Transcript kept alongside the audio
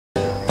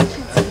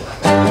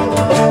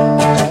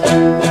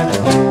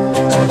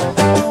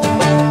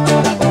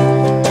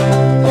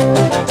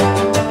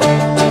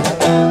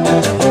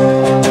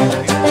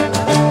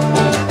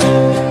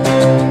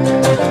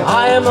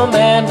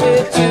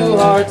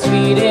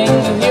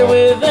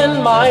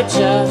my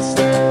chest.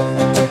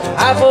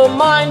 Have a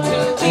mind to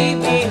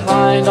leave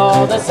behind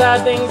all the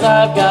sad things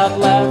I've got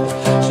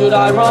left. Should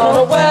I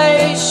run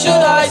away?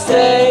 Should I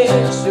stay?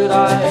 Should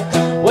I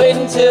wait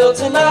until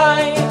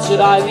tonight?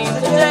 Should I leave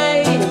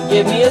today?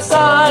 Give me a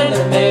sign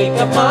and make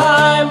up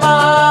my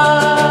mind.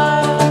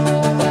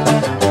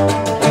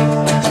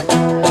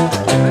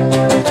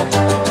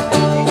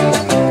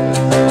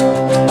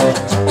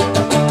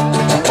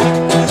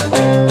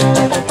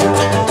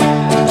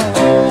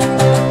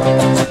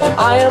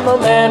 I am a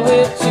man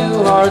with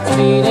two hearts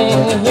beating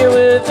here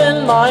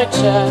within my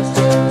chest.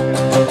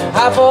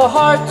 Have a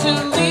heart to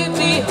leave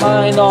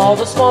behind all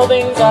the small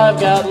things I've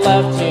got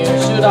left here.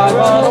 Should I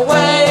run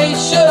away?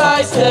 Should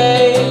I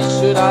stay?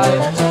 Should I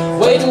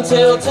wait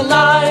until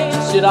tonight?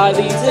 Should I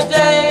leave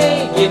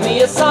today? Give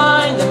me a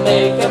sign to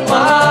make up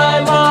my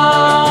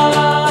mind.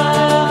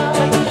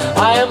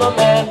 I am a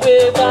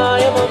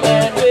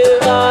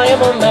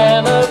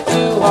man of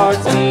two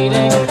hearts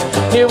beating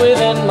here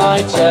within my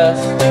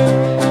chest.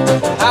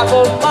 Have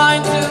a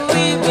mind to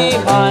leave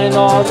behind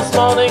all the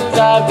small things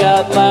I've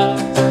got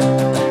left.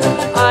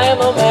 I am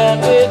a man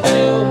with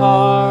two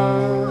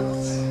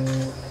hearts.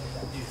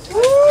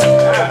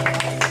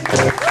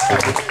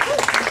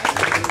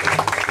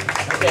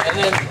 Okay, and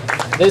then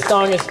this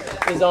song is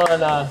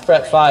on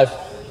fret 5.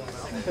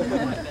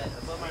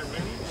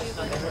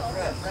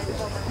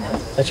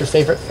 That's your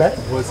favorite fret?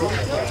 Was it?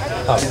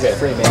 Oh, good.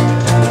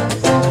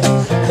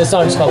 This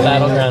song is called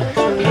Battleground.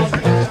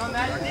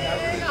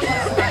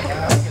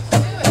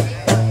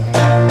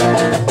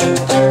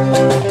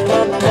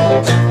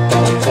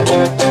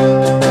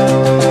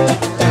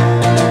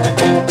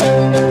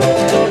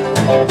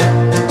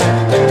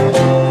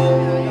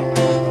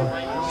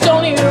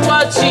 Don't hear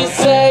what she's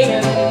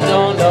saying,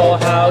 don't know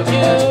how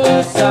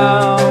you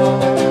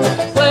sound.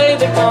 Play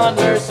the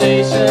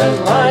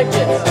conversation like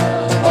it's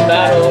a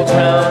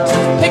battleground.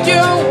 Pick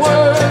your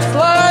words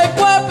like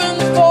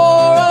weapons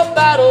for a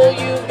battle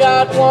you've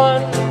got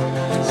won.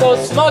 So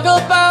smug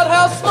about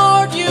how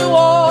smart you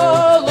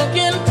are,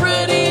 looking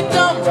pretty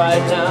dumb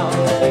right now.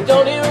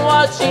 Don't hear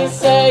what she's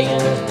saying,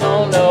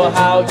 don't know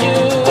how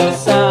you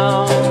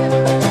sound.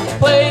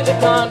 Play the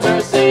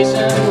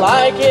conversation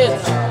like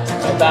it's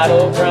a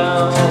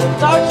battleground.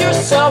 Talk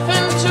yourself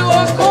into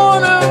a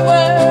corner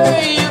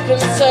where you can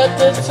set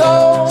the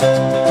tone.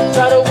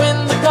 Try to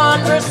win the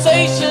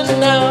conversation,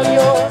 now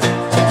you're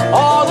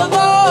all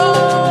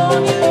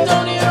alone. You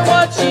don't hear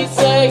what she's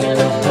saying,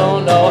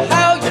 don't know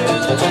how you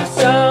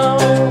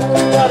sound.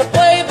 Try to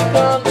play the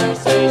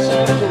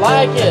conversation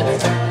like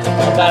it's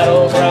a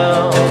battleground.